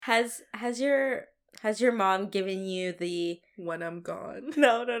Has your mom given you the when I'm gone?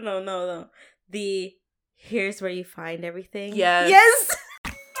 No. The here's where you find everything? Yes. Yes!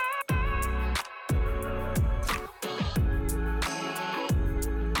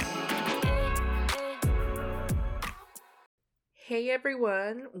 Hey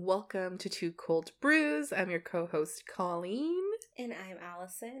everyone, welcome to Two Cold Brews. I'm your co-host Colleen. And I'm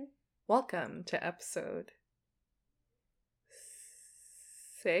Allison. Welcome to episode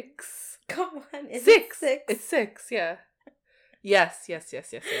 6. Come on, is 6. it 6? It's 6, yeah. Yes. It's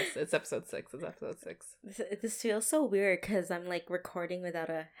episode 6. It's episode 6. This feels so weird because I'm like recording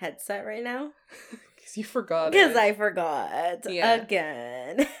without a headset right now. Because you forgot Because it. I forgot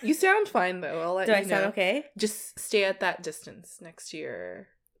again. You sound fine though. I'll let you know. Do I sound okay? Just stay at that distance next to your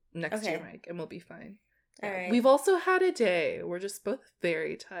mic and we'll be fine. All right. We've also had a day. We're just both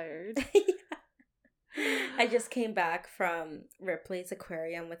very tired. I just came back from Ripley's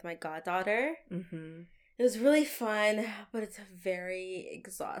Aquarium with my goddaughter. Mm-hmm. It was really fun, but it's very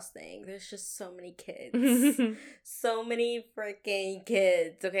exhausting. There's just so many kids. So many freaking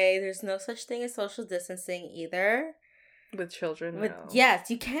kids, okay? There's no such thing as social distancing either. With children, no.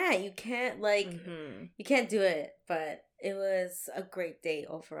 Yes, you can't. You can't, you can't do it. But it was a great day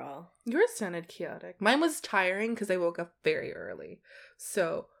overall. Yours sounded chaotic. Mine was tiring because I woke up very early.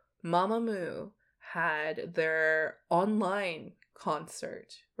 So, Mamamoo had their online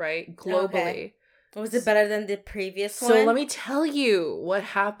concert, right? Globally. Okay. Was it better than the previous one? So let me tell you what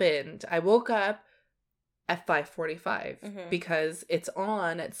happened. I woke up at 5:45 because it's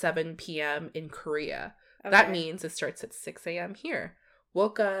on at 7 p.m. in Korea. Okay. That means it starts at 6 a.m. here.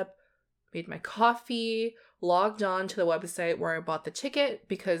 Woke up, made my coffee, logged on to the website where I bought the ticket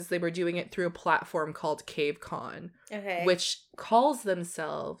because they were doing it through a platform called CaveCon, which calls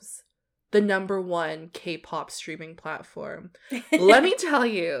themselves the #1 K-pop streaming platform. Let me tell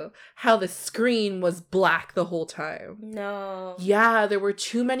you how the screen was black the whole time. No. Yeah, there were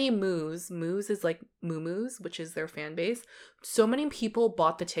too many moos. Moos is like Moo-Moos, which is their fan base. So many people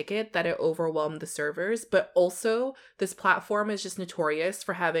bought the ticket that it overwhelmed the servers, but also this platform is just notorious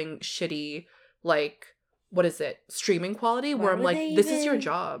for having shitty, streaming quality, where I'm like, this is your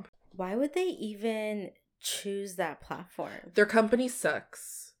job. Why would they even choose that platform? Their company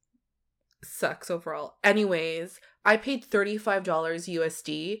sucks overall. Anyways, I paid $35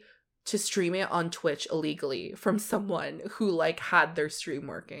 USD to stream it on Twitch illegally from someone who had their stream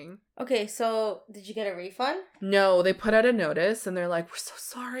working. Okay, so did you get a refund? No, they put out a notice and they're like, we're so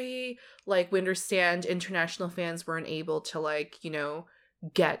sorry. We understand international fans weren't able to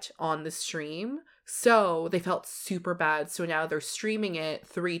get on the stream. So they felt super bad. So now they're streaming it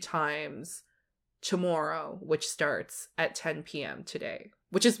 3 times tomorrow, which starts at 10 p.m. today.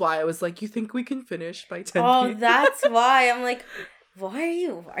 Which is why I was like, you think we can finish by 10 p.m.? Oh, that's why. I'm like, why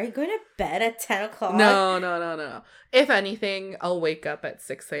are you going to bed at 10 o'clock? No. If anything, I'll wake up at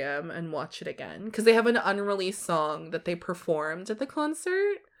 6 a.m. and watch it again. Because they have an unreleased song that they performed at the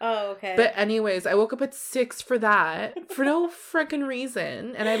concert. Oh, okay. But anyways, I woke up at 6 for that. For no freaking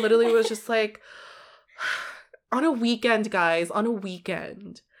reason. And I literally was just like, on a weekend, guys. On a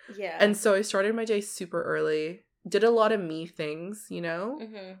weekend. Yeah. And so I started my day super early. Did a lot of me things,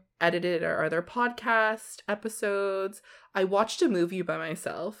 edited our other podcast episodes. I watched a movie by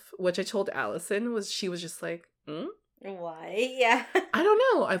myself, which I told Allison she was just like, Why? Yeah. I don't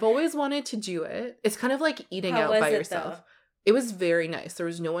know. I've always wanted to do it. It's kind of like eating out by yourself. Though? It was very nice. There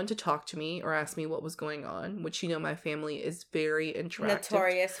was no one to talk to me or ask me what was going on, which, my family is very interactive.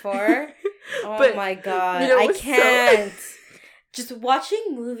 Notorious for. Oh my God. I can't. Just watching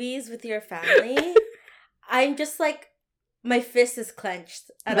movies with your family. I'm just my fist is clenched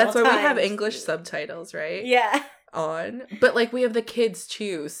at all times. That's why we have English subtitles, right? Yeah. On. But we have the kids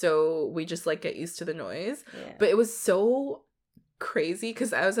too, so we just get used to the noise. Yeah. But it was so crazy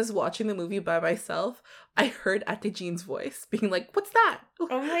because as I was watching the movie by myself, I heard Ate Jean's voice being like, what's that?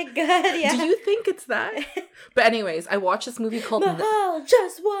 Oh my God, yeah. Do you think it's that? But anyways, I watched this movie called Mahal,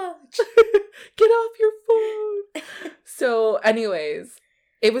 just watch. Get off your phone. So anyways,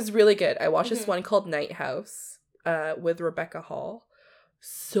 it was really good. I watched this one called Night House with Rebecca Hall.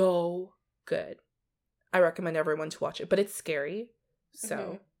 So good. I recommend everyone to watch it, but it's scary.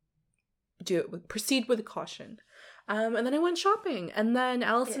 So proceed with caution. And then I went shopping. And then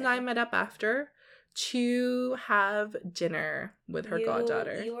Alice and I met up after to have dinner with her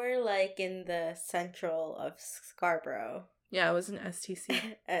goddaughter. You were in the central of Scarborough. Yeah, I was in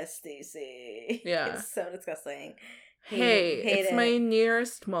STC. STC. Yeah. It's so disgusting. It's my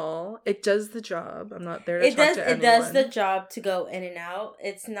nearest mall. It does the job. I'm not there to talk to anyone. It does the job to go in and out.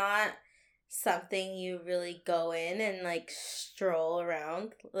 It's not something you really go in and like stroll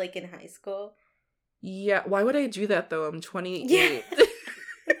around like in high school? Yeah, why would I do that though? I'm 28. Yeah.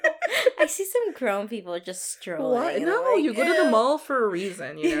 I see some grown people just strolling. What? No, like, you go to the mall for a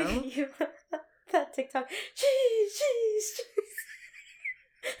reason, you know? That TikTok, cheese.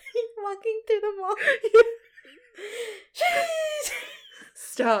 Walking through the mall. Cheese.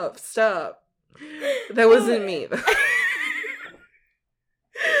 Stop. That wasn't me.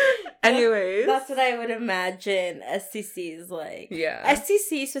 Anyways. That's what I would imagine STC is like. Yeah.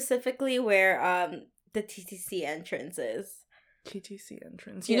 STC specifically where the TTC entrance is. TTC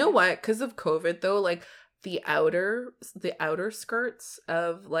entrance. Yeah. You know what? Because of COVID though, like the outer skirts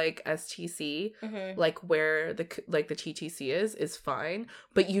of like STC, like where the TTC is fine,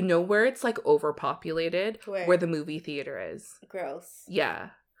 but you know where it's like overpopulated, where the movie theater is. Gross. Yeah.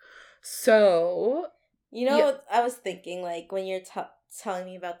 So, you know what I was thinking, like when you're telling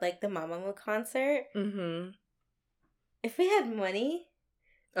me about like the Mamamoo concert. If we had money,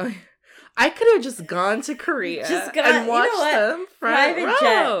 I could have just gone to Korea and watched them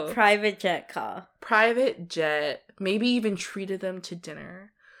private jet call. Private jet, maybe even treated them to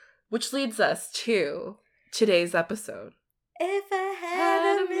dinner. Which leads us to today's episode. If I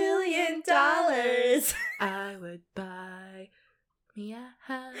had $1 million, I would buy me a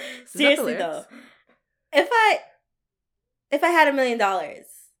house. Seriously though, if I had $1 million,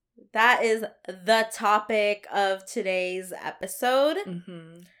 that is the topic of today's episode.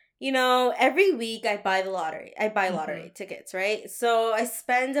 You know, every week I buy lottery tickets, right? So I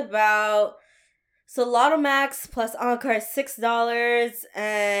spend Lotto Max plus Encore is $6,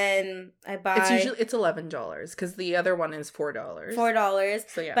 and I buy. It's $11 because the other one is $4.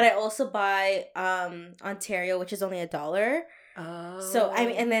 So yeah. But I also buy Ontario, which is only $1. Oh. So I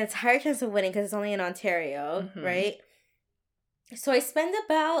mean, and then it's higher chance of winning because it's only in Ontario, right? So I spend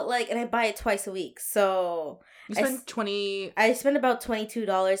about and I buy it twice a week. So you spend I spend about $22,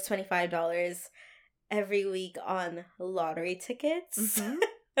 $25 every week on lottery tickets.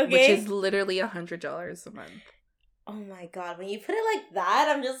 Okay? Which is literally $100 a month. Oh my god, when you put it like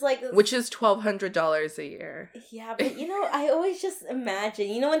that, I'm just like... Which is $1,200 a year. Yeah, but I always just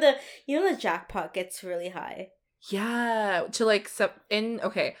imagine, when the jackpot gets really high. Yeah, to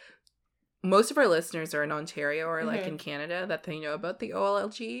most of our listeners are in Ontario or in Canada, that they know about the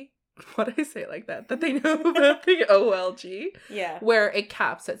OLG. Why did I say it like that? That they know about the OLG. Yeah. Where it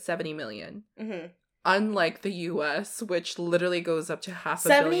caps at 70 million. Unlike the US, which literally goes up to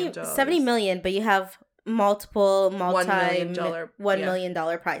 $500 million. 70 million, but you have multiple $1 million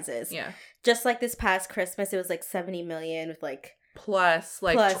prizes. Yeah. Just like this past Christmas, it was like 70 million with plus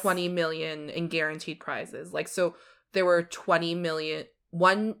 20 million in guaranteed prizes. So there were $1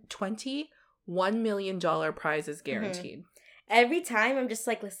 million prizes guaranteed. Every time I'm just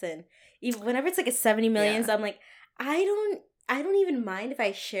like, listen, whenever it's a 70 million, so I'm like, I don't even mind if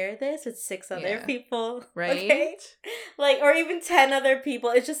I share this with 6 other people. Right? Okay? Or even 10 other people.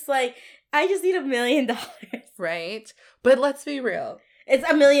 It's just I just need $1 million. Right? But let's be real. It's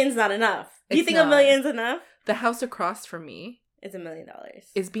 $1 million's not enough. Do you think $1 million's enough? The house across from me is $1 million.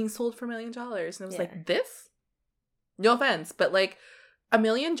 Is being sold for $1 million. And I was like, this? No offense, but $1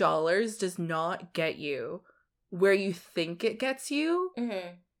 million does not get you where you think it gets you.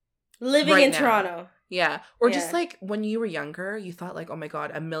 Living in Toronto. Yeah. Or just when you were younger, you thought oh my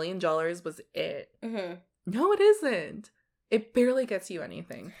god, $1 million was it. No, it isn't. It barely gets you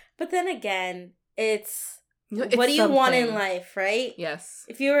anything. But then again, it's what do you want in life, right? Yes.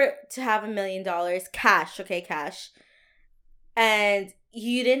 If you were to have $1 million, cash, and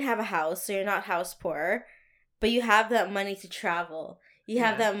you didn't have a house, so you're not house poor, but you have that money to travel. You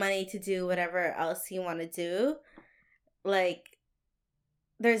have that money to do whatever else you want to do.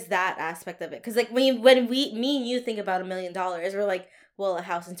 There's that aspect of it. Because me and you think about $1 million, we're like, well, a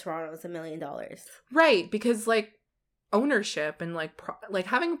house in Toronto is $1 million. Right, because ownership and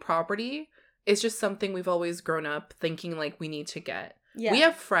having property is just something we've always grown up thinking we need to get. Yeah. We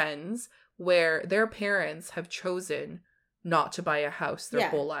have friends where their parents have chosen not to buy a house their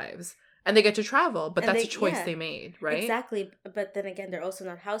whole lives. And they get to travel, but that's a choice they made, right? Exactly. But then again, they're also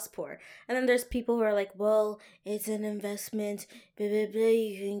not house poor. And then there's people who are like, well, it's an investment, blah, blah, blah,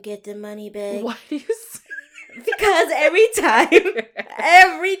 you can get the money back. Why do you say Because every time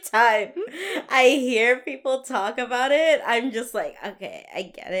I hear people talk about it, I'm just like, okay, I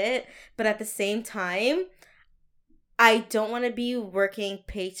get it. But at the same time, I don't want to be working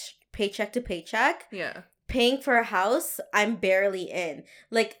paycheck to paycheck. Yeah. Paying for a house, I'm barely in.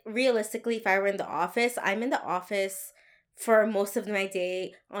 Realistically, if I were in the office, I'm in the office for most of my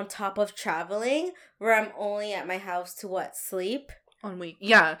day on top of traveling, where I'm only at my house to sleep. On week.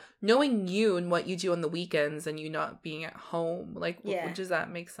 Yeah. Knowing you and what you do on the weekends and you not being at home, like, does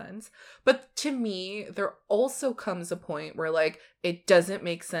that make sense? But to me, there also comes a point where, like, it doesn't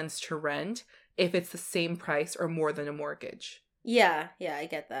make sense to rent if it's the same price or more than a mortgage. Yeah, I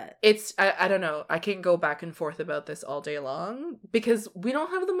get that. I don't know. I can go back and forth about this all day long because we don't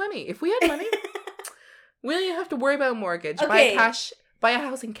have the money. If we had money, we don't even have to worry about mortgage. Okay. Buy a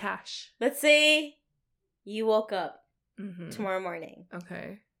house in cash. Let's say you woke up Mm-hmm. tomorrow morning.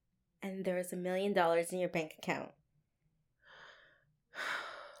 Okay. And there was $1 million in your bank account.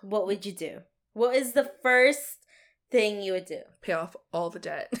 What would you do? What is the first thing you would do? Pay off all the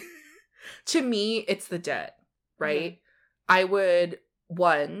debt. To me, it's the debt, right? Mm-hmm. I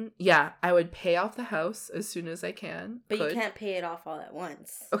would pay off the as soon as I can. But you can't pay it off all at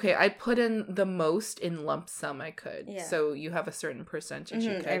once. Okay, I'd put in the most in lump sum I could. Yeah. So you have a certain percentage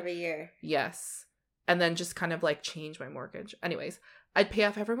you could. Every year. Yes. And then just kind of like change my mortgage. Anyways, I'd pay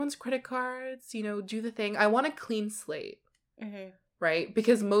off everyone's credit cards, do the thing. I want a clean slate, right?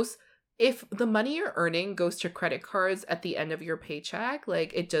 Because if the money you're earning goes to credit cards at the end of your paycheck,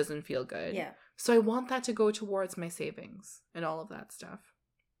 like it doesn't feel good. Yeah. So I want that to go towards my savings and all of that stuff.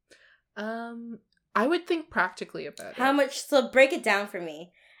 I would think practically about How much? So break it down for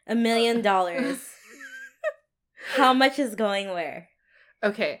me. $1 million. How much is going where?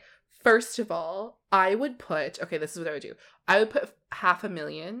 Okay. First of all, I would put, this is what I would do. I would put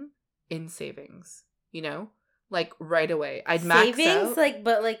 $500,000 in savings, like right away. I'd max out.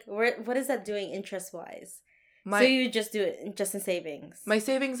 Savings? What is that doing interest-wise? So you would just do it just in savings? My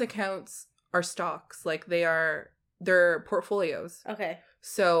savings accounts are stocks. Like they're portfolios. Okay.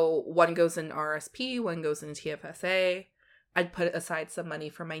 So one goes in RSP, one goes in TFSA. I'd put aside some money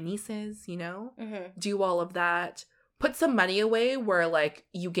for my nieces, do all of that. Put some money away where, like,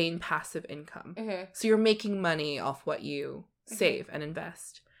 you gain passive income. So you're making money off what you save and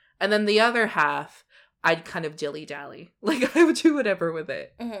invest. And then the other half, I'd kind of dilly-dally. Like, I would do whatever with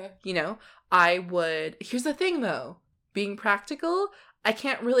it. Here's the thing, though. Being practical, I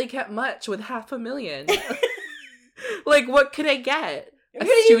can't really get much with $500,000. Like, what could I get? A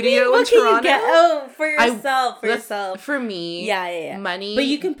studio in Toronto? Oh, for yourself. For me. Yeah. Money. But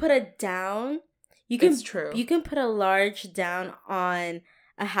you can put a down... It's true. You can put a large down on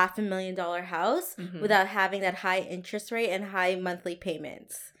a $500,000 house without having that high interest rate and high monthly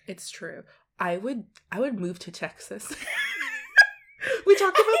payments. It's true. I would move to Texas. We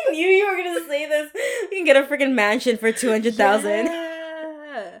talked about I knew you were gonna say this. You can get a freaking mansion for $200,000.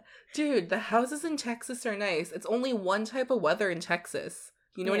 Yeah. Dude, the houses in Texas are nice. It's only one type of weather in Texas.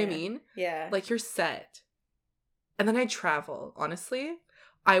 You know what I mean? Yeah. Like, you're set. And then I travel, honestly.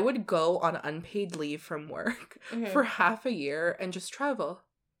 I would go on unpaid leave from work for half a year and just travel.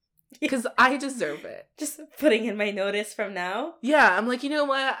 Because I deserve it. Just putting in my notice from now? Yeah, I'm like, you know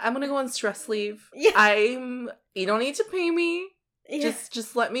what? I'm going to go on stress leave. Yeah. You don't need to pay me. Yeah.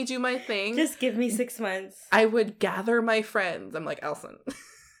 Just let me do my thing. Just give me 6 months. I would gather my friends. I'm like, Elson.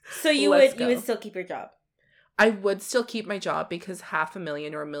 So you would still keep your job? I would still keep my job because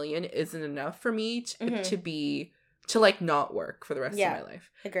 $500,000 or $1 million isn't enough for me to like not work for the rest of my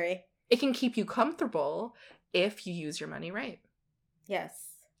life. Agree. It can keep you comfortable if you use your money right. Yes.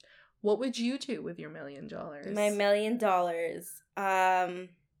 What would you do with your $1 million? My $1 million. If I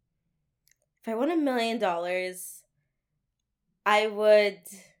won $1 million, I would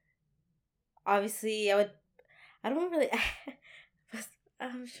I don't really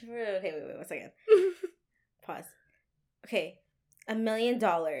I'm sure. Okay, wait 1 second. Pause. Okay. $1 million.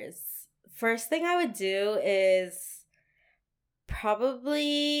 First thing I would do is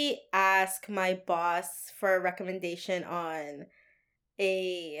probably ask my boss for a recommendation on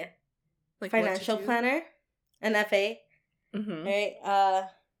a financial planner, an FA, right?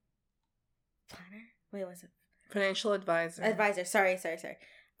 Planner? Wait, what's it? Financial advisor. Advisor. Sorry.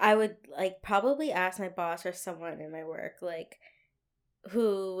 I would probably ask my boss or someone in my work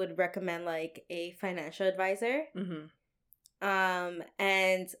who would recommend a financial advisor.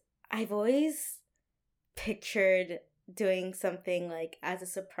 And I've always pictured doing something as a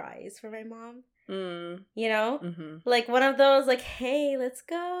surprise for my mom. Like one of those hey, let's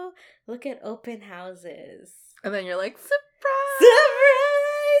go look at open houses, and then you're like, surprise,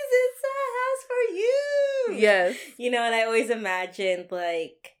 it's a house for you. Yes. And I always imagined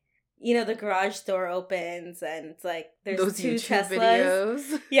the garage door opens and it's there's those 2 YouTube Teslas.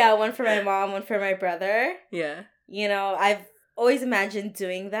 videos. Yeah, one for my mom, one for my brother. Yeah. I've always imagined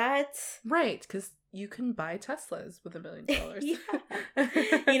doing that. Right, because you can buy Teslas with $1 million. Yeah.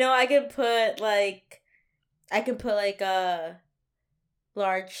 I could put a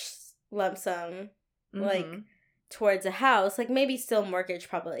large lump sum, towards a house, like maybe still mortgage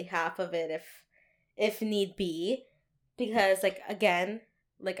probably half of it if need be, because like again,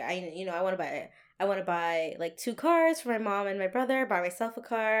 like I want to buy like 2 cars for my mom and my brother, buy myself a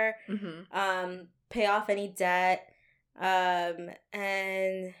car, pay off any debt,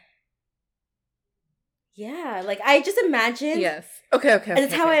 and yeah, like I just imagined. Yes. Okay. And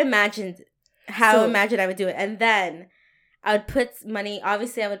it's how I imagined I would do it, and then I would put money.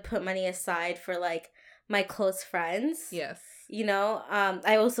 Obviously, I would put money aside for like my close friends. Yes.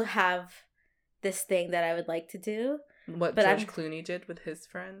 I also have this thing that I would like to do. What George Clooney did with his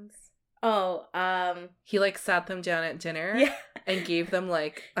friends. Oh, he like sat them down at dinner, and gave them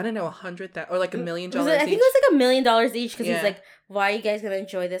like, I don't know, $100,000 or like $1 million. I think it was like $1 million each, because he's like, "Why are you guys gonna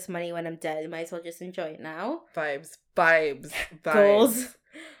enjoy this money when I'm dead? You might as well just enjoy it now." Vibes. Goals.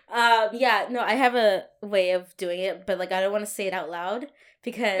 No, I have a way of doing it, but like I don't want to say it out loud,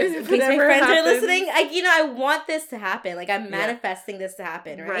 because in case my friends are listening, I want this to happen. Like I'm manifesting this to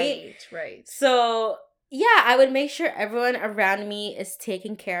happen, right? Right. So yeah, I would make sure everyone around me is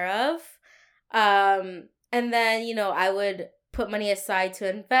taken care of. And then, I would put money aside to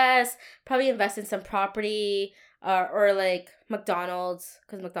invest, probably invest in some property, or like McDonald's,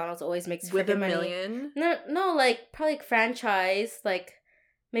 because McDonald's always makes with $1 money. million. No, like probably like franchise, like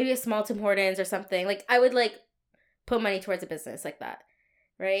maybe a small Tim Hortons or something. Like I would like put money towards a business like that,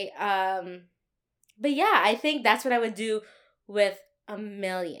 right? But yeah, I think that's what I would do with $1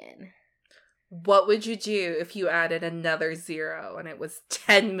 million. What would you do if you added another 0 and it was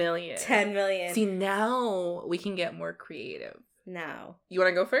 10 million? 10 million. See, now we can get more creative. Now. You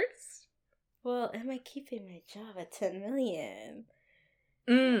want to go first? Well, am I keeping my job at 10 million?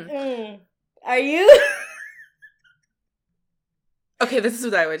 Are you? Okay, this is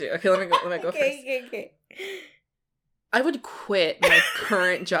what I would do. Okay, let me go first. Okay. I would quit my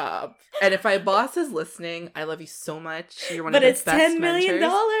current job. And if my boss is listening, I love you so much. You're one of the best $10 million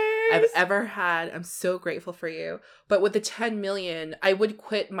I've ever had. I'm so grateful for you. But with the 10 million, I would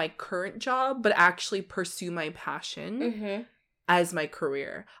quit my current job, but actually pursue my passion as my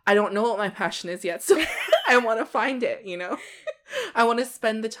career. I don't know what my passion is yet, so I want to find it, I want to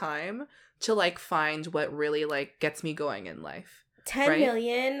spend the time to like find what really like gets me going in life. 10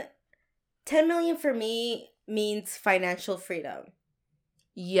 million for me means financial freedom.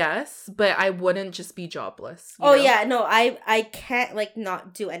 Yes, but I wouldn't just be jobless. Oh, know? Yeah, no, I can't like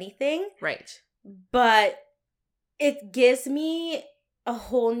not do anything. Right. But it gives me a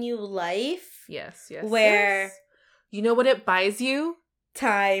whole new life. Yes. Where yes. You know what it buys you?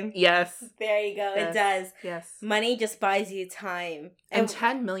 Time. Yes. There you go. Yes. It does. Yes. Money just buys you time. And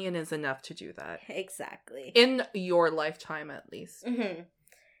 10 million is enough to do that. Exactly. In your lifetime, at least.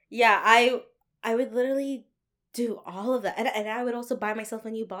 Yeah, I would literally do all of that. And I would also buy myself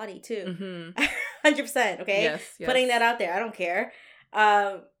a new body, too. 100%, okay? Yes. Putting that out there. I don't care.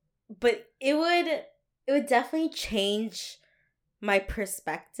 But it would definitely change my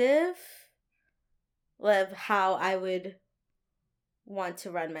perspective of how I would want to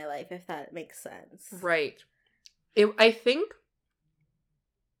run my life, if that makes sense. Right. I think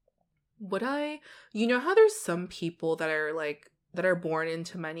you know how there's some people that are born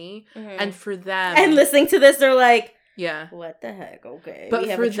into money, and for them, and listening to this, they're like, yeah, what the heck? Okay, but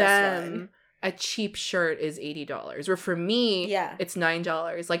for them, a cheap shirt is $80, or for me, it's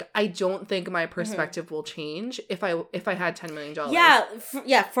 $9. Like, I don't think my perspective will change if I had $10 million.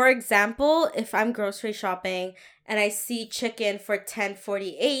 Yeah. For example, if I'm grocery shopping and I see chicken for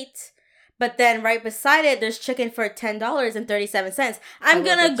 $10.48, but then right beside it there's chicken for $10.37, I'm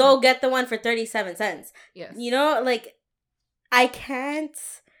gonna go get the one for 37 cents. Yes. Like I can't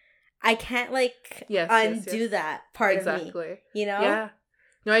like undo that part of me. Exactly. Yeah.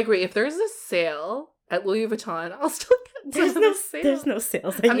 No, I agree. If there's a sale at Louis Vuitton, I'll still get There's no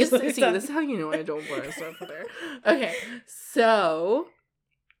sales. I'm just see. This is how you know I don't buy stuff there. Okay, so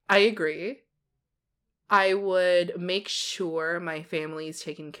I agree. I would make sure my family is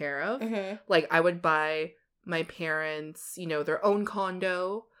taken care of. Like, I would buy my parents, their own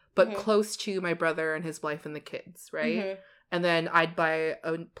condo, but close to my brother and his wife and the kids, right? And then I'd buy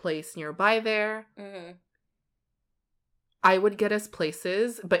a place nearby there. I would get us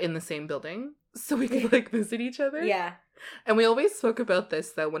places, but in the same building, so we could, like, visit each other. Yeah. And we always spoke about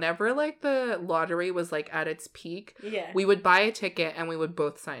this, though. Whenever, like, the lottery was, like, at its peak, we would buy a ticket and we would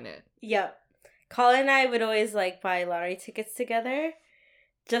both sign it. Yep. Colin and I would always, like, buy lottery tickets together.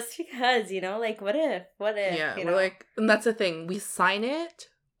 Just because, like, what if? Yeah, we're like, and that's the thing. We sign it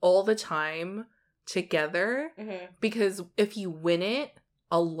all the time together, because if you win it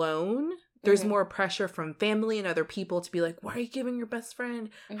alone, There's more pressure from family and other people to be like, why are you giving your best friend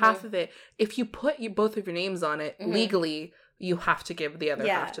half of it? If you put both of your names on it, legally, you have to give the other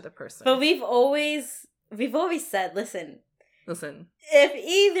half to the person. But we've always said, listen. If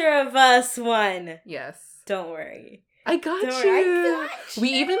either of us won, yes, don't worry. I got you. We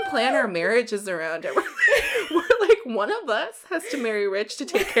even plan our marriages around it. We're like, one of us has to marry rich to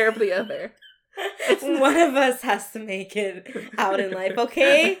take care of the other. One of us has to make it out in life,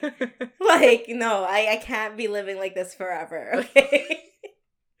 okay? Like, no, I can't be living like this forever, okay?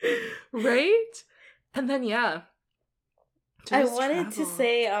 Right? And then, yeah. I wanted to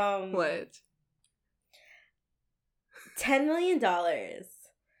say, what? $10 million.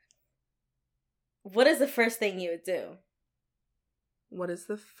 What is the first thing you would do? What is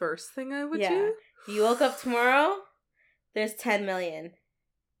the first thing I would do? If you woke up tomorrow, there's 10 million.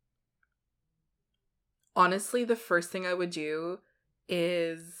 Honestly, the first thing I would do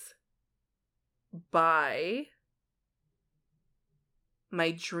is buy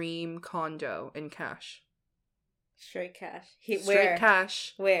my dream condo in cash. Straight cash. Straight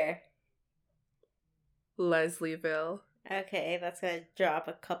cash. Where? Leslieville. Okay, that's gonna drop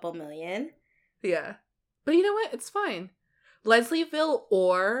a couple million. Yeah. But you know what? It's fine. Leslieville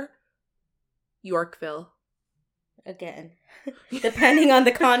or Yorkville. Again. Depending on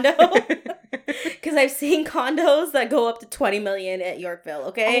the condo. Because I've seen condos that go up to 20 million at Yorkville,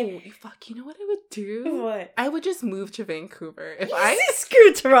 okay? Oh, fuck. You know what I would do? What? I would just move to Vancouver.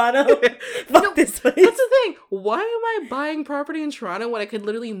 Screw Toronto. Fuck this place. That's the thing. Why am I buying property in Toronto when I could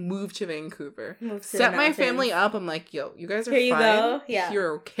literally move to Vancouver? Set my family up. I'm like, yo, you guys are fine. Here you go. Yeah.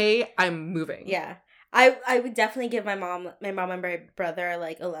 You're okay. I'm moving. Yeah. I would definitely give my mom and my brother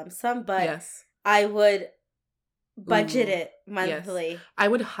like a lump sum, but yes. I would budget it monthly. Yes. I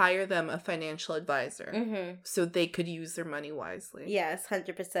would hire them a financial advisor so they could use their money wisely. Yes,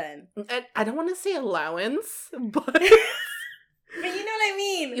 100%. I don't want to say allowance, but but you know what I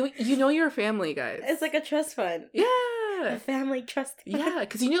mean. You know your family, guys. It's like a trust fund. Yeah. A family trust fund. Yeah,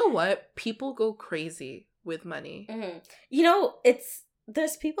 because you know what? People go crazy with money. You know,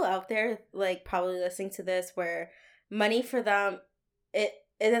 there's people out there like probably listening to this where money for them, it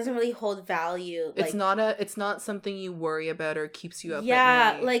doesn't really hold value. Like, it's not something you worry about or keeps you up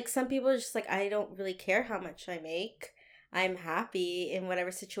at night. Like some people are just like, I don't really care how much I make. I'm happy in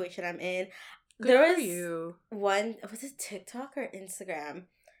whatever situation I'm in. Good for you. One, was it TikTok or Instagram?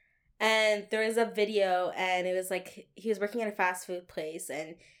 And there was a video and it was like he was working at a fast food place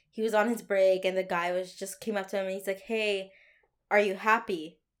and he was on his break and the guy came up to him and he's like, hey, are you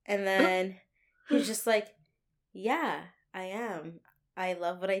happy? And then he was just like, yeah, I am. I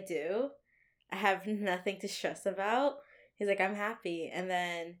love what I do. I have nothing to stress about. He's like, I'm happy. And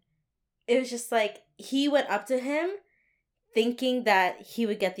then it was just like, he went up to him thinking that he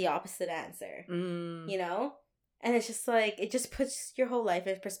would get the opposite answer. You know? And it's just like, it just puts your whole life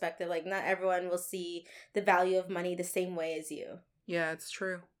in perspective. Like, not everyone will see the value of money the same way as you. Yeah, it's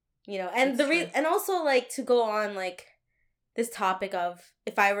true. You know, and and also like to go on like this topic of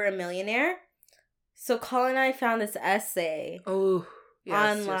if I were a millionaire. So Colin and I found this essay. Oh,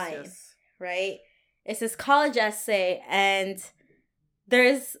 yes, online, yes. Right? It's this college essay, and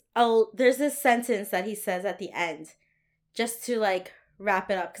there's this sentence that he says at the end, just to like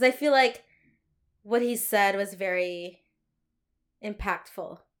wrap it up, because I feel like what he said was very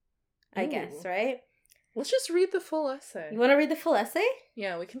impactful. I guess, right? Let's just read the full essay. You want to read the full essay?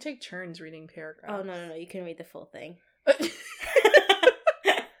 Yeah, we can take turns reading paragraphs. Oh no! You can read the full thing.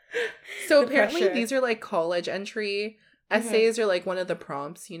 So apparently these are like college entry essays are like one of the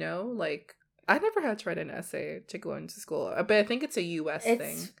prompts, you know? Like, I never had to write an essay to go into school, but I think it's a US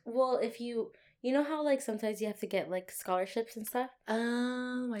thing. Well, if you know how like sometimes you have to get like scholarships and stuff?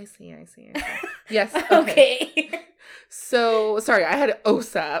 Oh, I see. Yes. Okay. So, sorry, I had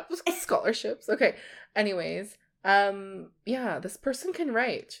OSAP scholarships. Okay. Anyways, yeah, this person can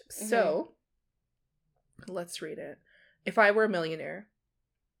write. So, let's read it. If I were a millionaire.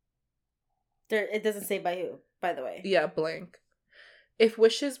 It doesn't say by who, by the way. Yeah, blank. If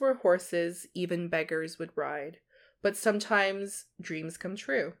wishes were horses, even beggars would ride. But sometimes dreams come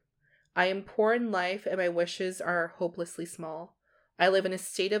true. I am poor in life and my wishes are hopelessly small. I live in a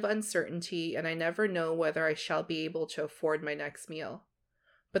state of uncertainty and I never know whether I shall be able to afford my next meal.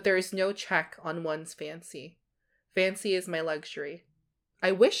 But there is no check on one's fancy. Fancy is my luxury.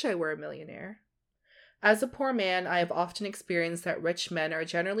 I wish I were a millionaire. As a poor man, I have often experienced that rich men are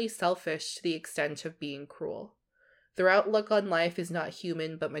generally selfish to the extent of being cruel. Their outlook on life is not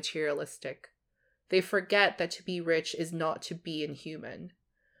human but materialistic. They forget that to be rich is not to be inhuman.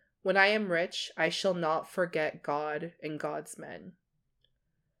 When I am rich, I shall not forget God and God's men.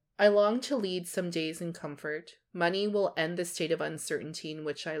 I long to lead some days in comfort. Money will end the state of uncertainty in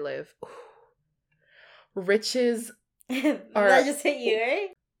which I live. Ooh. Riches are... That just hit you, right?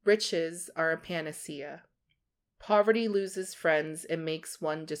 Riches are a panacea. Poverty loses friends and makes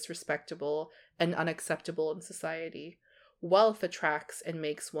one disrespectable and unacceptable in society. Wealth attracts and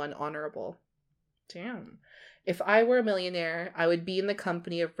makes one honorable. Damn. If I were a millionaire, I would be in the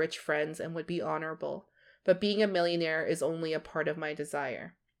company of rich friends and would be honorable. But being a millionaire is only a part of my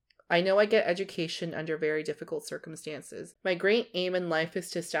desire. I know I get education under very difficult circumstances. My great aim in life is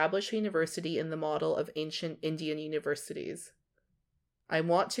to establish a university in the model of ancient Indian universities. I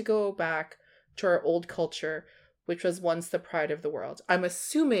want to go back to our old culture, which was once the pride of the world. I'm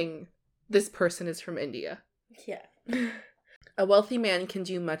assuming this person is from India. Yeah. A wealthy man can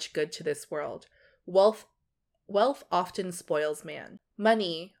do much good to this world. Wealth often spoils man.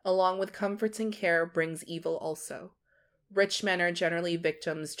 Money, along with comforts and care, brings evil also. Rich men are generally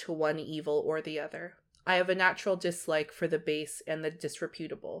victims to one evil or the other. I have a natural dislike for the base and the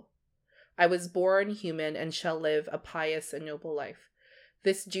disreputable. I was born human and shall live a pious and noble life.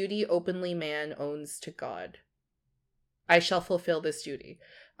 This duty openly man owns to God. I shall fulfill this duty.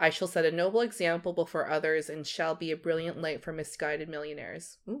 I shall set a noble example before others and shall be a brilliant light for misguided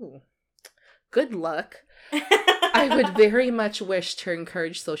millionaires. Ooh. Good luck. I would very much wish to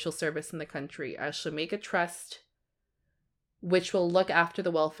encourage social service in the country. I shall make a trust which will look after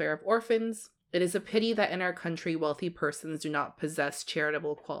the welfare of orphans. It is a pity that in our country wealthy persons do not possess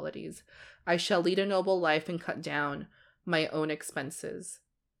charitable qualities. I shall lead a noble life and cut down my own expenses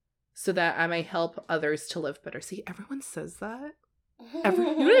so that I may help others to live better. See, everyone says that. You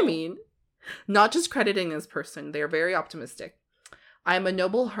know what I mean? Not just crediting this person. They're very optimistic. I am a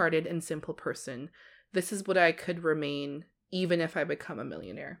noble-hearted and simple person. This is what I could remain even if I become a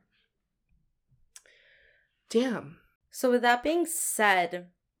millionaire. Damn. So with that being said,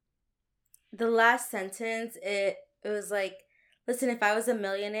 the last sentence, it was like, listen, if I was a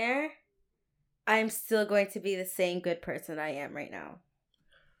millionaire, I'm still going to be the same good person I am right now.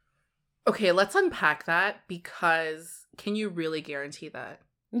 Okay, let's unpack that, because can you really guarantee that?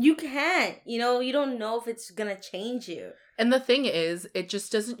 You can't. You know, you don't know if it's going to change you. And the thing is, it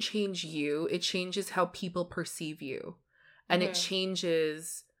just doesn't change you. It changes how people perceive you. And it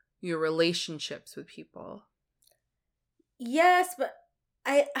changes your relationships with people. Yes, but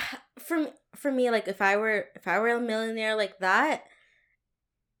for me, like if I were a millionaire like that,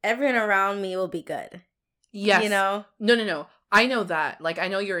 everyone around me will be good. Yes. You know? No. I know that. Like, I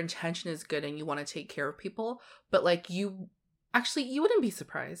know your intention is good and you want to take care of people, but like you wouldn't be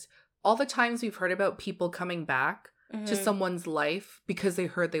surprised. All the times we've heard about people coming back to someone's life because they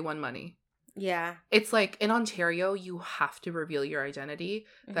heard they won money. Yeah. It's like in Ontario, you have to reveal your identity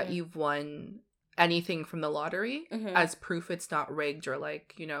that you've won anything from the lottery as proof it's not rigged or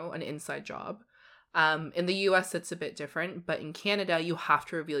like, you know, an inside job. In the US it's a bit different, but in Canada you have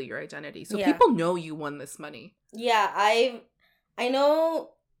to reveal your identity. So people know you won this money. Yeah, I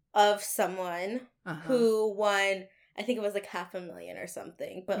know of someone who won, I think it was like $500,000 or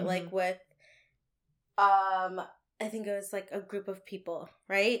something, but like with I think it was like a group of people,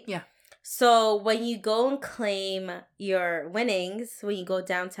 right? Yeah. So when you go and claim your winnings, when you go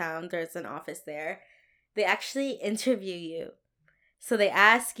downtown, there's an office there. They actually interview you. So they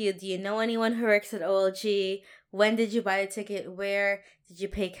ask you, do you know anyone who works at OLG? When did you buy a ticket? Where? Did you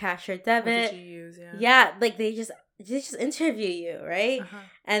pay cash or debit? What did you use? Yeah. Yeah, like they just interview you, right?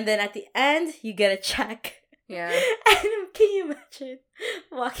 And then at the end, you get a check. Yeah. And can you imagine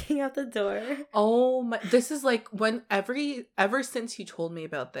walking out the door? Oh my, this is like ever since you told me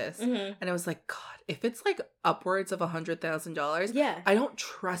about this, and I was like, God, if it's like upwards of $100,000, yeah, I don't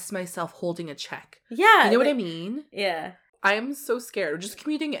trust myself holding a check. Yeah. You know what I mean? Yeah. I am so scared. Just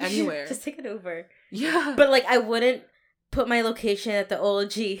commuting anywhere. Just take it over. Yeah. But like I wouldn't put my location at the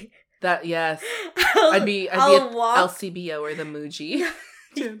OLG. That, yes. I'd be at LCBO or the Muji.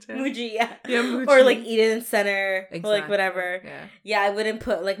 Muji, yeah. Muji. Or like Eden Center, exactly. Or like whatever. Yeah. Yeah, I wouldn't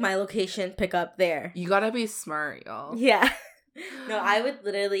put like my location pick up there. You gotta be smart, y'all. Yeah. No, I would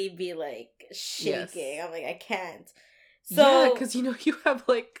literally be like shaking. Yes. I'm like, I can't. So, yeah, because you know you have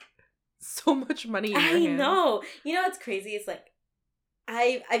like so much money in your hands. I know. You know what's crazy? It's like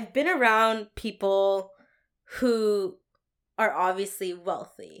I've been around people who are obviously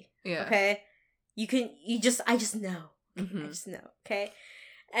wealthy. Yeah. Okay? I just know. I just know, okay?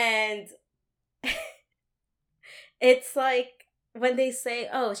 And it's like when they say,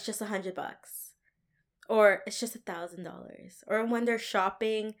 oh, it's just $100 or it's just $1,000, or when they're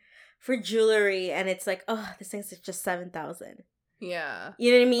shopping for jewelry and it's like, oh, this thing's just $7,000. Yeah.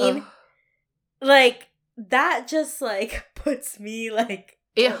 You know what I mean? Like that just like puts me like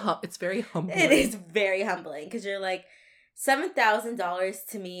It's very humbling. It is very humbling because you're like, $7,000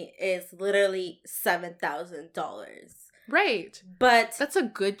 to me is literally $7,000. Right. But that's a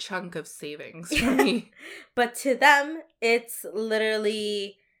good chunk of savings for me. But to them, it's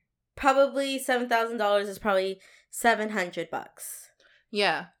literally probably $7,000 is probably $700.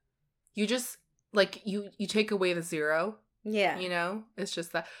 Yeah. You just like you take away the zero. Yeah. You know? It's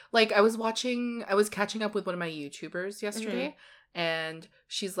just that. Like I was catching up with one of my YouTubers yesterday, and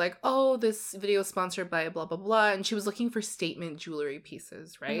she's like, "Oh, this video is sponsored by blah blah blah," and she was looking for statement jewelry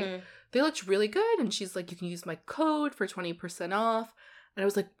pieces, right? They looked really good, and she's like, "You can use my code for 20% off." And I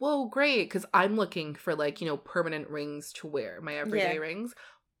was like, "Whoa, great," because I'm looking for like, you know, permanent rings to wear, my everyday rings.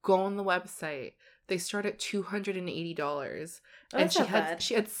 Go on the website. They start at $280. And she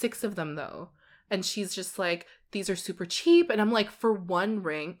had 6 of them though. And she's just like, these are super cheap. And I'm like, for one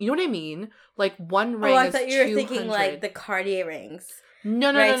ring, you know what I mean? Like one ring. Oh, I thought you were thinking like the Cartier rings.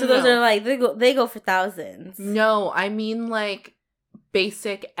 No. So those are like they go for thousands. No, I mean like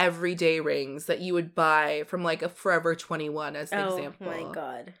basic everyday rings that you would buy from like a Forever 21 as an example. Oh my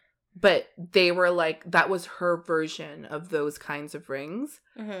God. But they were like, that was her version of those kinds of rings.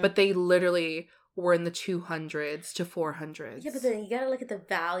 But they literally were in the 200s to 400s. Yeah, but then you gotta look at the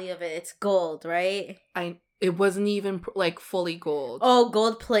value of it. It's gold, right? It wasn't even like fully gold. Oh,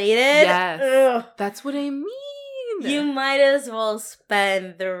 gold plated? Yes. Ugh. That's what I mean. You might as well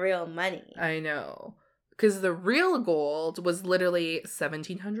spend the real money. I know. Because the real gold was literally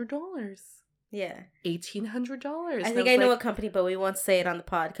 $1,700. Yeah. $1,800. I think I know what company, but we won't say it on the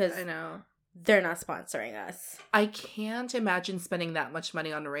pod because I know they're not sponsoring us. I can't imagine spending that much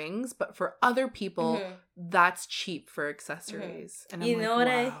money on rings, but for other people, that's cheap for accessories. And you know what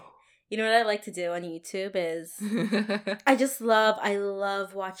I like to do on YouTube is I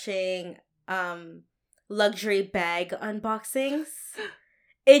love watching luxury bag unboxings.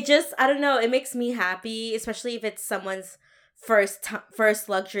 It just, I don't know, it makes me happy, especially if it's someone's first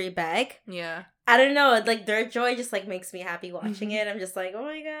luxury bag. Yeah. I don't know, like their joy just like makes me happy watching it. I'm just like, oh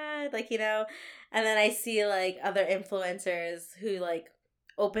my God, like, you know. And then I see like other influencers who like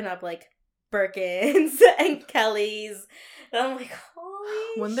open up like Birkins and Kellys. And I'm like,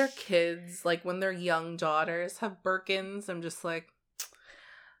 holy when their kids, like when their young daughters have Birkins, I'm just like,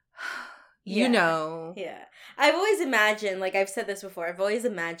 you know. Yeah. I've always imagined, like I've said this before, I've always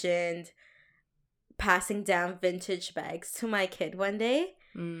imagined passing down vintage bags to my kid one day.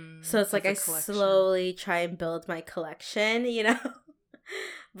 So it's like I slowly try and build my collection, you know?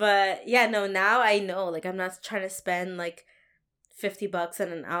 But yeah, no, now I know, like I'm not trying to spend like $50 on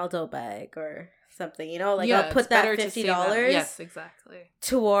an Aldo bag or something, you know? Like I'll put that $50 yes, exactly,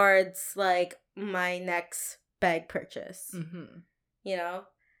 towards like my next bag purchase. You know?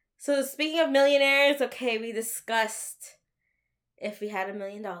 So speaking of millionaires, okay, we discussed if we had $1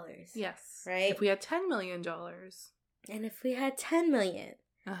 million. Yes. Right? If we had $10 million. And if we had 10 million.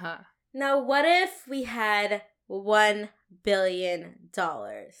 Now, what if we had $1 billion?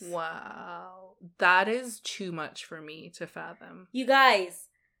 Wow. That is too much for me to fathom. You guys,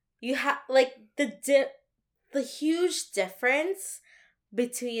 you have, like, the huge difference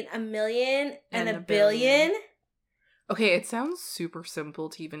between $1 million and $1 billion. Okay, it sounds super simple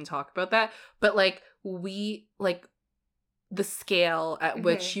to even talk about that, but, like, the scale at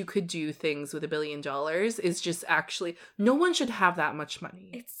which you could do things with $1 billion is just actually, no one should have that much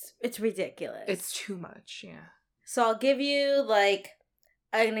money. It's ridiculous. It's too much, yeah. So I'll give you like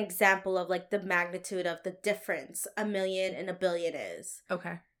an example of like the magnitude of the difference $1 million and $1 billion is.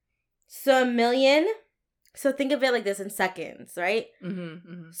 Okay. So $1 million, so think of it like this in seconds, right?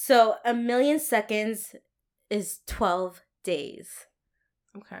 So 1 million seconds is 12 days.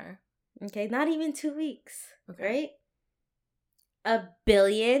 Okay, not even 2 weeks, right? 1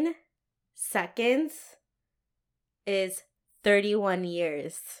 billion seconds is 31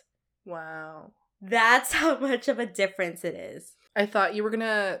 years. Wow. That's how much of a difference it is. I thought you were going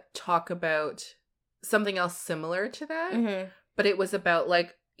to talk about something else similar to that, but it was about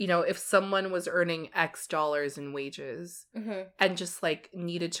like, you know, if someone was earning X dollars in wages and just like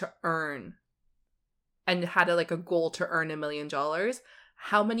needed to earn and had a goal to earn $1 million,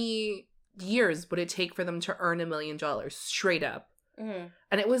 how many years would it take for them to earn $1 million straight up?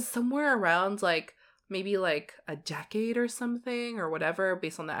 And it was somewhere around like maybe like a decade or something or whatever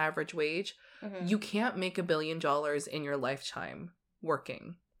based on the average wage. You can't make $1 billion in your lifetime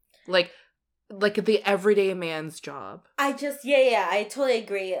working like the everyday man's job. I totally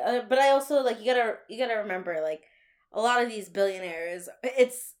agree. But I also like you gotta remember like a lot of these billionaires,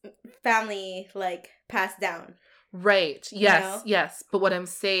 it's family like passed down. Right. Yes. You know? Yes. But what I'm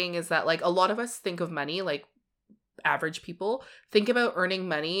saying is that like a lot of us think of money like average people, think about earning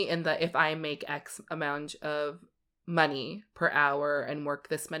money in that if I make X amount of money per hour and work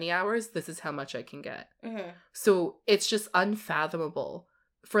this many hours, this is how much I can get. Mm-hmm. So it's just unfathomable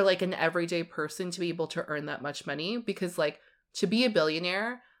for like an everyday person to be able to earn that much money, because like to be a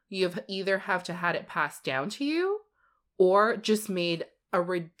billionaire, you've either have to had it passed down to you or just made a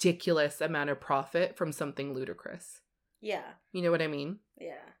ridiculous amount of profit from something ludicrous. Yeah. You know what I mean?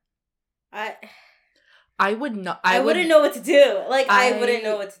 Yeah. I would not. I wouldn't know what to do. Like, I wouldn't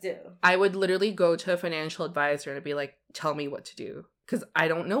know what to do. I would literally go to a financial advisor and be like, tell me what to do. Because I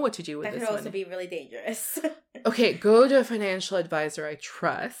don't know what to do with this money. That could also be really dangerous. Okay, go to a financial advisor I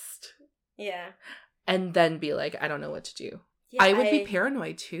trust. Yeah. And then be like, I don't know what to do. Yeah, I would be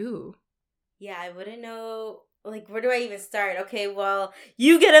paranoid too. Yeah, I wouldn't know. Like, where do I even start? Okay, well,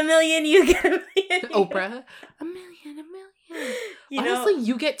 you get $1 million, you get $1 million. Oprah, $1 million. Honestly,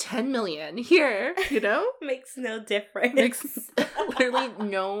 you get 10 million here, you know? Makes no difference. Makes literally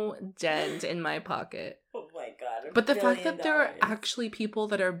no dent in my pocket. Oh my God. But the fact that there are actually people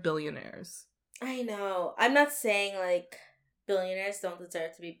that are billionaires. I know. I'm not saying, like, billionaires don't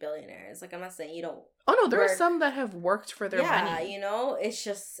deserve to be billionaires. Like, I'm not saying you don't. Oh, no, there are some that have worked for their money. Yeah, you know? It's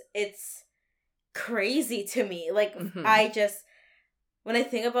just, it's crazy to me. Like, mm-hmm. When I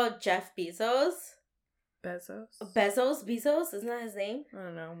think about Jeff Bezos. Bezos, isn't that his name? I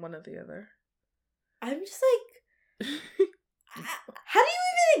don't know, one or the other. I'm just like, how do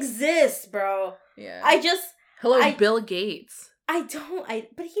you even exist, bro? Yeah. Hello, Bill Gates.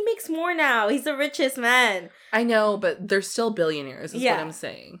 But he makes more now. He's the richest man. I know, but they're still billionaires, is what I'm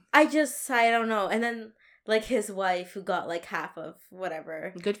saying. I don't know. And then, like, his wife, who got, like, half of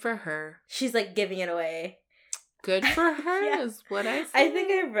whatever. Good for her. She's, like, giving it away. Good for her is what I say. I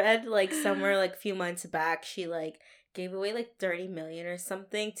think I read, like, somewhere, like, a few months back, she, like, gave away, like, 30 million or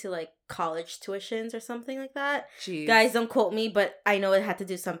something to, like, college tuitions or something like that. Jeez. Guys, don't quote me, but I know it had to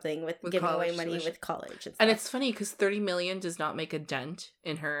do something with giving away money with college and stuff. And it's funny because 30 million does not make a dent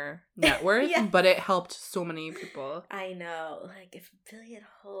in her net worth, but it helped so many people. I know. Like, if $1 billion,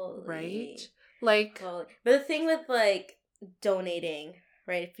 holy. Right? Like. Holy. But the thing with, like, donating,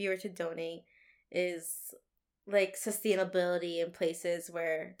 right, if you were to donate, is, like, sustainability in places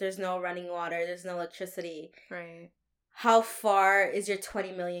where there's no running water, there's no electricity. Right. How far is your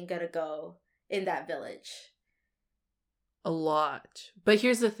 20 million gonna go in that village? A lot. But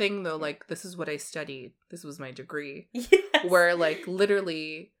here's the thing, though, like, this is what I studied. This was my degree. Yes. Where, like,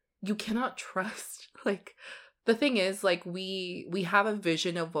 literally, you cannot trust. Like, the thing is, like, we have a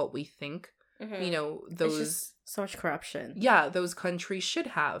vision of what we think, mm-hmm. you know, those... It's just so much corruption. Yeah, those countries should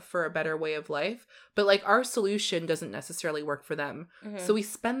have for a better way of life. But, like, our solution doesn't necessarily work for them. Mm-hmm. So we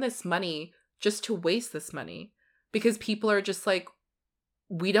spend this money just to waste this money. Because people are just like,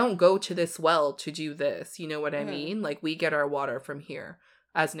 we don't go to this well to do this. You know what I mean? Like, we get our water from here,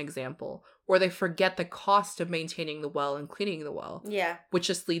 as an example. Or they forget the cost of maintaining the well and cleaning the well. Yeah. Which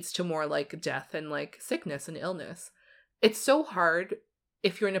just leads to more, like, death and, like, sickness and illness. It's so hard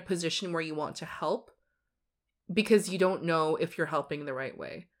if you're in a position where you want to help because you don't know if you're helping the right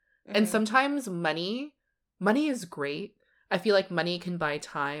way. Mm-hmm. And sometimes money is great. I feel like money can buy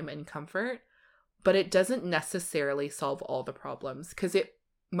time and comfort. But it doesn't necessarily solve all the problems because it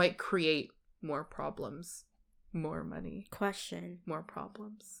might create more problems. More money. Question. More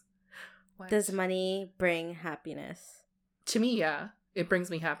problems. What? Does money bring happiness? To me, yeah. It brings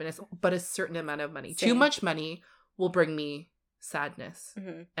me happiness, but a certain amount of money. Same. Too much money will bring me sadness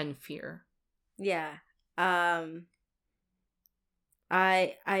mm-hmm. and fear. Yeah. I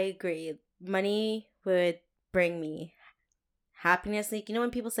agree. Money would bring me happiness. Like, you know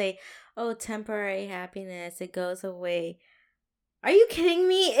when people say, oh, temporary happiness, it goes away. Are you kidding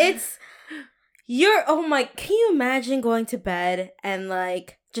me? Can you imagine going to bed and,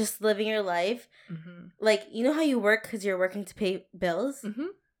 like, just living your life? Mm-hmm. Like, you know how you work because you're working to pay bills? Mm-hmm.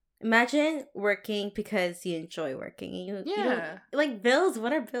 Imagine working because you enjoy working. You don't, like, bills,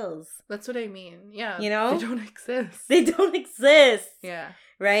 what are bills? That's what I mean. Yeah. You know? They don't exist. They don't exist. Yeah.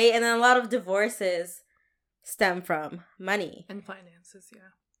 Right? And then a lot of divorces stem from money. And finances,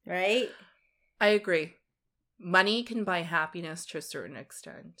 yeah. Right? I agree. Money can buy happiness to a certain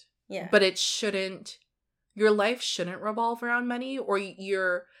extent. Yeah. But it shouldn't, your life shouldn't revolve around money, or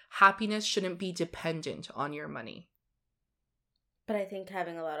your happiness shouldn't be dependent on your money. But I think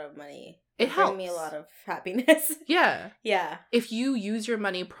having a lot of money helps bring me a lot of happiness. Yeah. Yeah. If you use your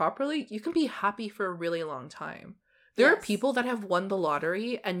money properly, you can be happy for a really long time. There are people that have won the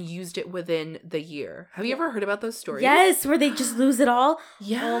lottery and used it within the year. Have you ever heard about those stories? Yes, where they just lose it all.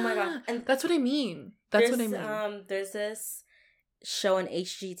 Yeah. Oh my god. And that's what I mean. That's what I mean. There's this show on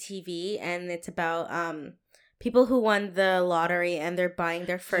HGTV, and it's about people who won the lottery and they're buying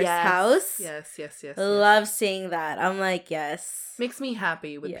their first Yes. house. Yes. Love seeing that. I'm like, yes. Makes me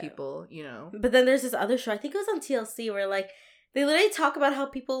happy with people, you know. But then there's this other show, I think it was on TLC, where like they literally talk about how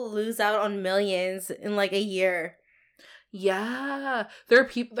people lose out on millions in like a year. Yeah. There are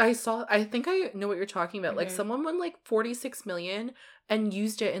people I think I know what you're talking about. Like someone won like 46 million and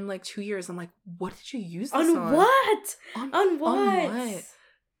used it in like 2 years. I'm like, what did you use this on? On what? On what? On what?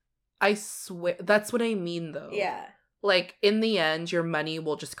 I swear, that's what I mean though. Yeah. Like, in the end, your money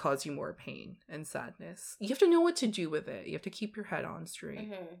will just cause you more pain and sadness. You have to know what to do with it. You have to keep your head on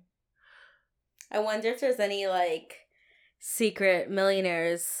straight. Mm-hmm. I wonder if there's any, like, secret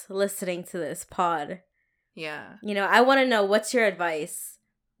millionaires listening to this pod. Yeah. You know, I want to know, what's your advice?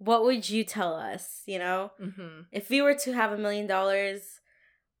 What would you tell us, you know? Mm-hmm. If we were to have $1 million,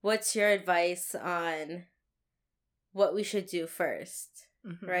 what's your advice on what we should do first?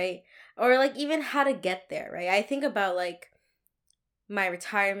 Mm-hmm. Right? Or like even how to get there, right? I think about like my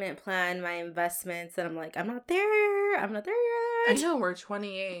retirement plan, my investments, and I'm like, I'm not there yet. I know, we're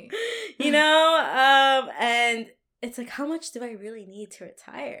 28. You know? And it's like, how much do I really need to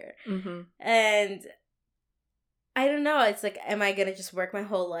retire? Mm-hmm. And I don't know. It's like, am I going to just work my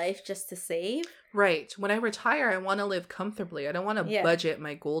whole life just to save? Right. When I retire, I want to live comfortably. I don't want to budget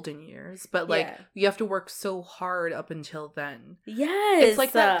my golden years. But, like, you have to work so hard up until then. Yes. It's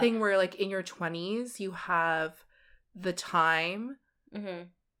like that thing where, like, in your 20s, you have the time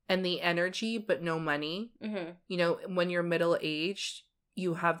and the energy, but no money. Mm-hmm. You know, when you're middle-aged,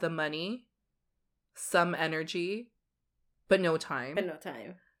 you have the money, some energy, but no time.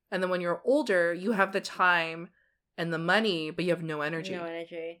 And then when you're older, you have the time and the money, but you have no energy.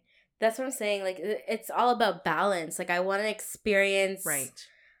 That's what I'm saying. Like, it's all about balance. Like, I want to experience... Right.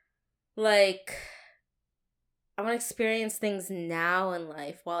 Like, I want to experience things now in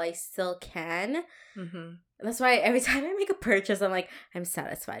life while I still can. Mm-hmm. That's why every time I make a purchase, I'm like, I'm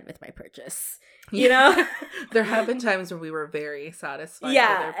satisfied with my purchase. You know? There have been times when we were very satisfied with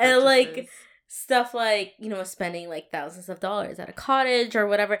our purchases. And, like... Stuff like, you know, spending like thousands of dollars at a cottage or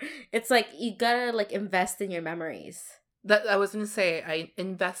whatever. It's like, you gotta like invest in your memories. That I was gonna say, I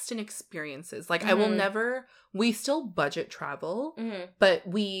invest in experiences. Like, I will never, we still budget travel, but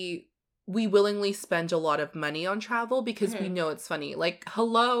we willingly spend a lot of money on travel because we know it's funny. Like,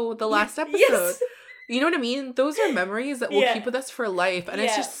 hello, the last episode. Yes. You know what I mean? Those are memories that will keep with us for life. And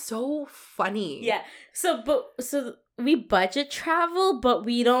it's just so funny. Yeah. So we budget travel, but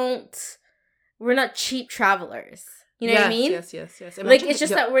we're not cheap travelers. You know what I mean? Yes. Imagine, like, it's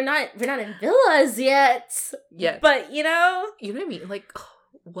just that we're not in villas yet. Yes. But, you know? You know what I mean? Like,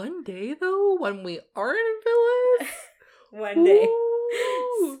 one day, though, when we are in villas. One day.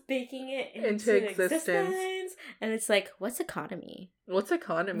 Speaking it into existence. And it's like, what's economy? What's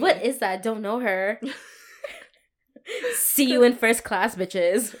economy? What is that? Don't know her. See you in first class,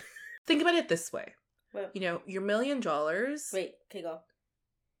 bitches. Think about it this way. What? You know, your $1 million... Wait, okay, go.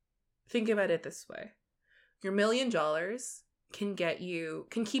 Think about it this way. Your $1 million can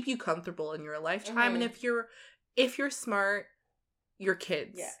keep you comfortable in your lifetime. And if you're smart, your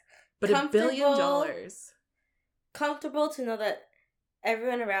kids. Yeah. But $1 billion. Comfortable to know that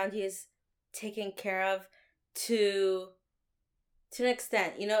everyone around you is taken care of to an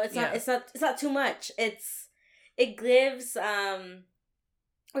extent. You know, it's not too much. It gives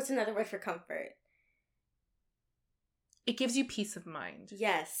what's another word for comfort? It gives you peace of mind.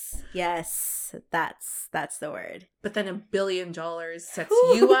 Yes, that's the word. But then $1 billion sets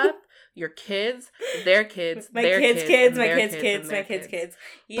you up, your kids, their kids, my their kids' kids, my kids' kids.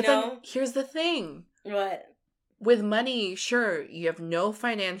 You know? Then here's the thing. What? With money, sure, you have no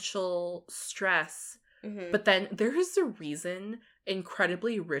financial stress, but then there's a reason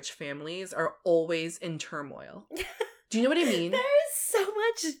incredibly rich families are always in turmoil. Do you know what I mean? There's so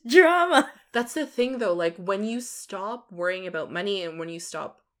much drama. That's the thing, though. Like, when you stop worrying about money and when you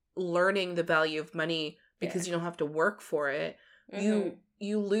stop learning the value of money because you don't have to work for it,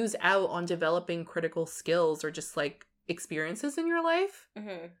 you lose out on developing critical skills or just, like, experiences in your life.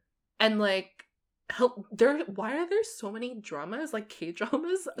 And, like, why are there so many dramas, like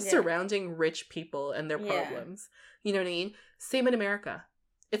K-dramas, surrounding rich people and their problems? You know what I mean? Same in America.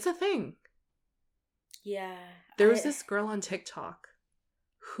 It's a thing. Yeah. There was this girl on TikTok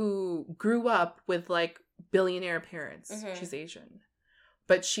who grew up with, like, billionaire parents. She's Asian.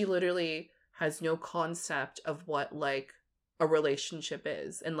 But she literally has no concept of what, like, a relationship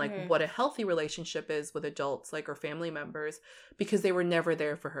is and, like, what a healthy relationship is with adults, like, or family members, because they were never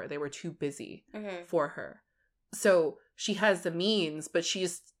there for her. They were too busy for her. So she has the means, but she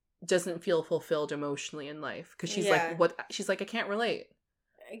just doesn't feel fulfilled emotionally in life because she's like, what? She's like, I can't relate.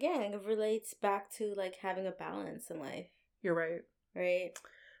 again, it relates back to like having a balance in life. You're right. Right?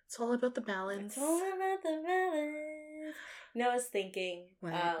 It's all about the balance. It's all about the balance. You know, I was thinking,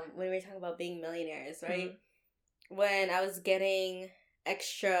 when we were talking about being millionaires, right? Mm-hmm. When I was getting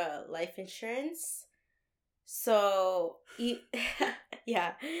extra life insurance, so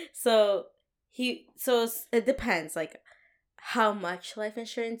yeah, so it depends, like how much life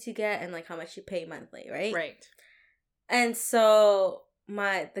insurance you get and like how much you pay monthly, right? Right. And so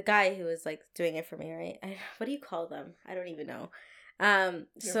the guy who was like doing it for me, right? What do you call them? I don't even know. Your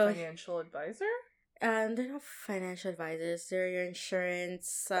financial advisor? They're not financial advisors. They're your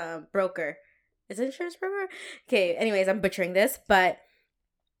insurance broker. Is it insurance broker? Okay. Anyways, I'm butchering this, but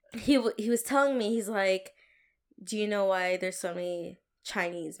he was telling me, he's like, "Do you know why there's so many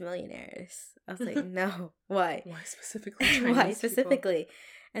Chinese millionaires?" I was like, "No. Why? Why specifically Chinese? Why specifically?" People?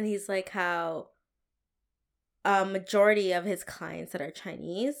 And he's like, how a majority of his clients that are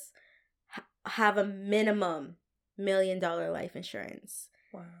Chinese have a minimum $1 million life insurance.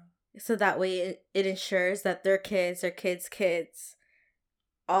 Wow. So that way it ensures that their kids, their kids' kids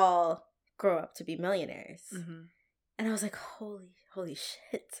all grow up to be millionaires. Mm-hmm. And I was like, holy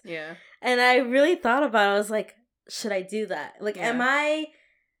shit. Yeah. And I really thought about it. I was like, should I do that? Like,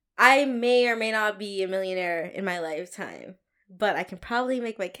 I may or may not be a millionaire in my lifetime, but I can probably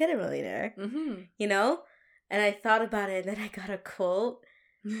make my kid a millionaire, mm-hmm. you know? And I thought about it, and then I got a quote.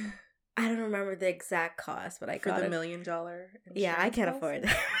 I don't remember the exact cost, but I got for the $1 million. Yeah, I can't afford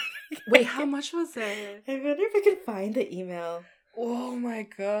that. Wait, how much was it? I wonder if I can find the email. Oh my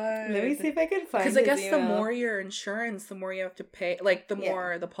god! Let me see if I can find. Because I guess the more your insurance, the more you have to pay. Like the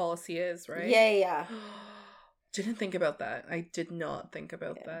more the policy is, right? Yeah. Didn't think about that. I did not think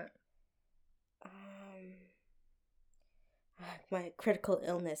about that. My critical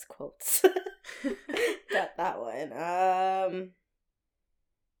illness quotes. Got that one.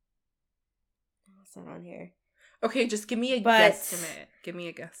 What's that on here? Okay, just give me a guesstimate. Give me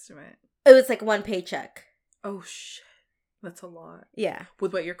a guesstimate. It was like one paycheck. Oh shit. That's a lot. Yeah.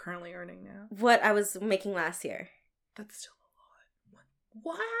 With what you're currently earning now. What I was making last year. That's still a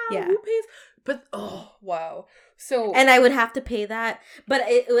lot. Wow. Yeah. Who pays? But wow. So and I would have to pay that, but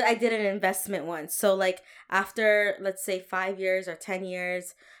I did an investment once. So like after, let's say 5 years or 10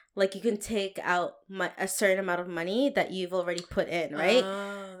 years, like you can take out a certain amount of money that you've already put in, right?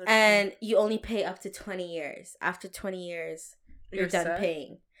 And cool. You only pay up to 20 years. After 20 years, you're done set?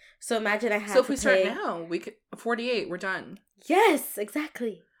 Paying. So imagine I had. So if we start now, we could 48. We're done. Yes,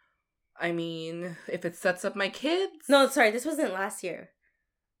 exactly. I mean, if it sets up my kids. No, sorry, this wasn't last year.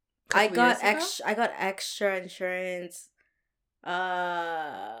 I got extra insurance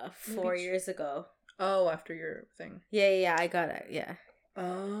 4 years ago. Oh, after your thing. Yeah, I got it. Yeah.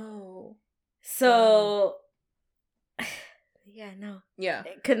 Oh. So yeah, no. Yeah.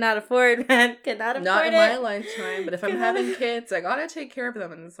 Could not afford, man. Could not afford Not in my lifetime, but if I'm having kids, I gotta take care of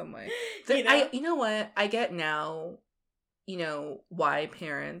them in some way. You know what? I get now, why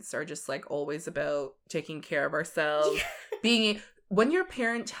parents are just like always about taking care of ourselves. When your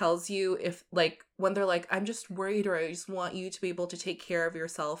parent tells you when they're like, I'm just worried or I just want you to be able to take care of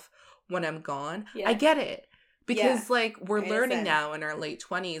yourself when I'm gone. Yeah. I get it. Because we're learning now in our late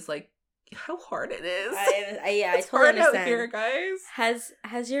 20s, how hard it is. I totally understand. Out here, guys.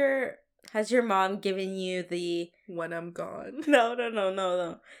 Has your mom given you the when I'm gone? No.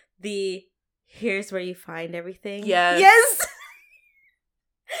 The here's where you find everything. Yes.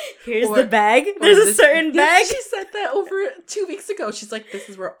 Here's the bag. There's a certain bag. She said that over 2 weeks ago. She's like, this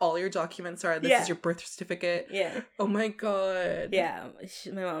is where all your documents are. This is your birth certificate. Yeah. Oh my god. Yeah.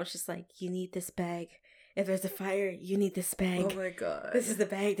 My mom was just like, you need this bag. If there's a fire, you need this bag. Oh my god. This is the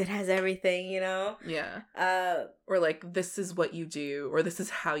bag that has everything, Yeah. Or this is what you do, or this is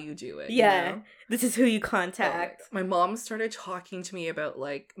how you do it. Yeah. This is who you contact. My mom started talking to me about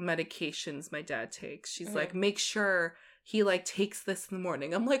medications my dad takes. She's like, make sure he takes this in the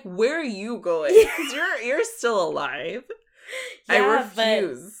morning. I'm like, where are you going? Because you're still alive. Yeah, I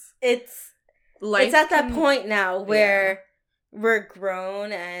refuse. It's at that point now where we're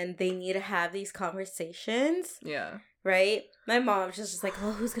grown and they need to have these conversations. Yeah. Right? My mom's just like,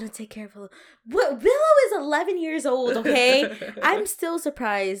 oh, who's going to take care of Willow? Willow is 11 years old, okay? I'm still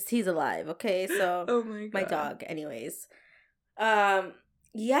surprised he's alive, okay? So, oh my god. My dog, anyways.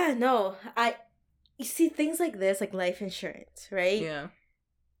 Yeah, no. You see things like this, like life insurance, right? Yeah.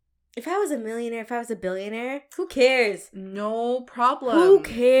 If I was a millionaire, if I was a billionaire, who cares? No problem. Who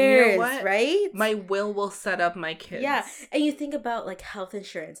cares, you know what? right? My will set up my kids. Yeah, and you think about like health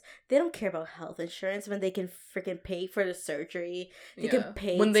insurance. They don't care about health insurance when they can freaking pay for the surgery. They can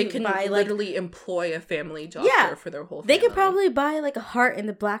pay when they to can buy literally employ a family doctor for their whole family. They could probably buy like a heart in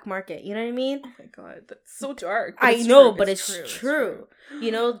the black market. You know what I mean? Oh my god, that's so dark. I know, but it's true.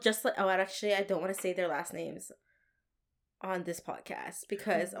 You know, just like actually, I don't want to say their last names on this podcast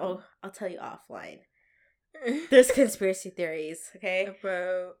because I'll tell you offline. There's conspiracy theories, okay?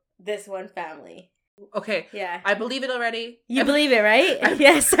 About this one family. Okay. Yeah. I believe it already. You believe it, right?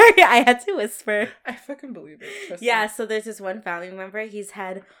 Yeah, sorry, I had to whisper. I fucking believe it. Trust me. So there's this one family member, he's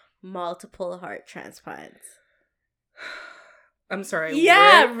had multiple heart transplants. I'm sorry.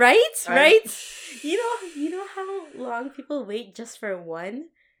 Yeah, right? You know how long people wait just for one?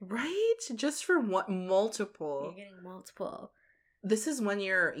 Right? Just for one, multiple. You're getting multiple. This is when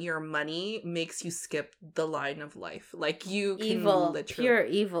your money makes you skip the line of life. Like you can evil, literally pure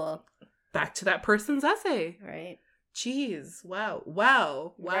evil. Back to that person's essay. Right. Jeez.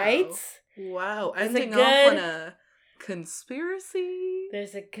 Wow. Right? Wow. Ending off on a conspiracy.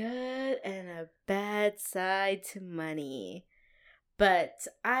 There's a good and a bad side to money. But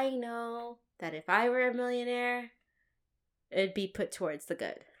I know that if I were a millionaire, it'd be put towards the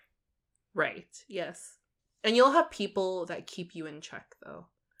good. Right. Yes. And you'll have people that keep you in check, though.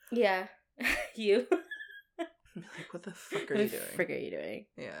 Yeah. You? Like, what the fuck are you doing? What the frick are you doing?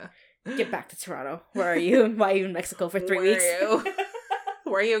 Yeah. Get back to Toronto. Where are you? Why are you in Mexico for 3 weeks? Where are you?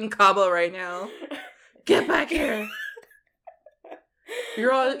 Where are you in Cabo right now? Get back here.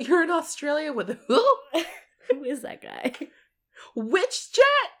 You're in Australia with who? Who is that guy? Which jet?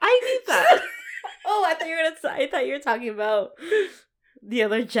 I need that. Oh, I thought you were talking about the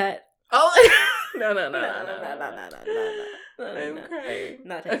other jet. Oh, no. I'm crying.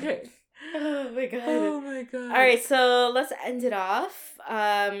 Not him. Okay. Oh my god. All right, so let's end it off.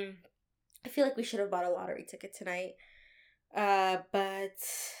 I feel like we should have bought a lottery ticket tonight. But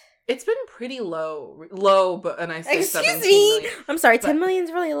it's been pretty low, but and I say excuse me. Million, I'm sorry, 10 million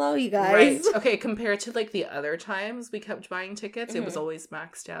is really low, you guys. Right. Okay, compared to like the other times we kept buying tickets, it was always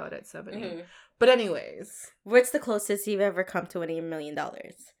maxed out at 70. Mm-hmm. But anyways, what's the closest you've ever come to winning $1 million?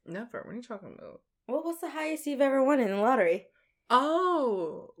 Never. What are you talking about? What was the highest you've ever won in the lottery?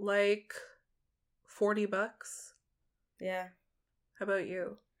 Oh, like $40. Yeah. How about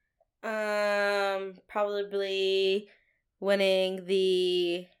you? Probably winning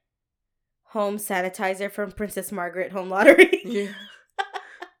the home sanitizer from Princess Margaret Home Lottery. Yeah.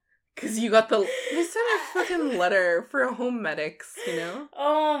 Because you got they sent a fucking letter for home medics, you know?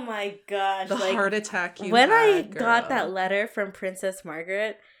 Oh my gosh. The heart attack when I got that letter from Princess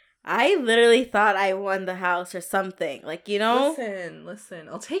Margaret, I literally thought I won the house or something. Like, you know? Listen.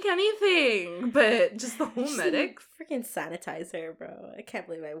 I'll take anything, but just the home medics. Freaking sanitizer, bro. I can't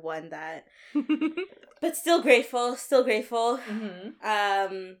believe I won that. But still grateful.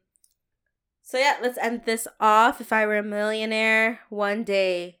 Mm-hmm. So yeah, let's end this off. If I were a millionaire, one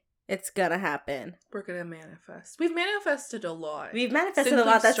day it's gonna happen. We're gonna manifest. We've manifested a lot.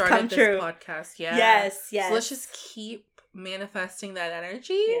 That's come true. This podcast, yeah. Yes. So let's just keep manifesting that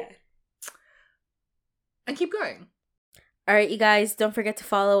energy. Yeah. And keep going. All right, you guys, don't forget to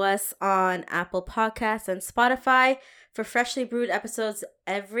follow us on Apple Podcasts and Spotify for freshly brewed episodes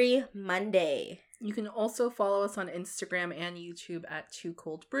every Monday. You can also follow us on Instagram and YouTube at Two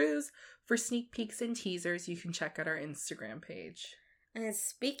Cold Brews. For sneak peeks and teasers, you can check out our Instagram page. And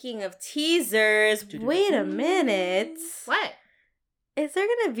speaking of teasers, wait a minute. What? Is there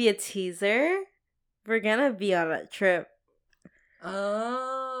going to be a teaser? We're going to be on a trip.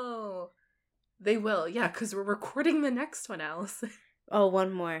 Oh. They will, yeah, because we're recording the next one, Allison. Oh,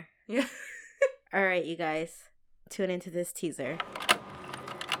 one more. Yeah. All right, you guys. Tune into this teaser.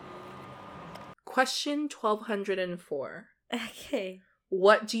 Question 1204. Okay.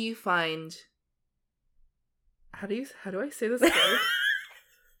 What do you find... How do I say this word?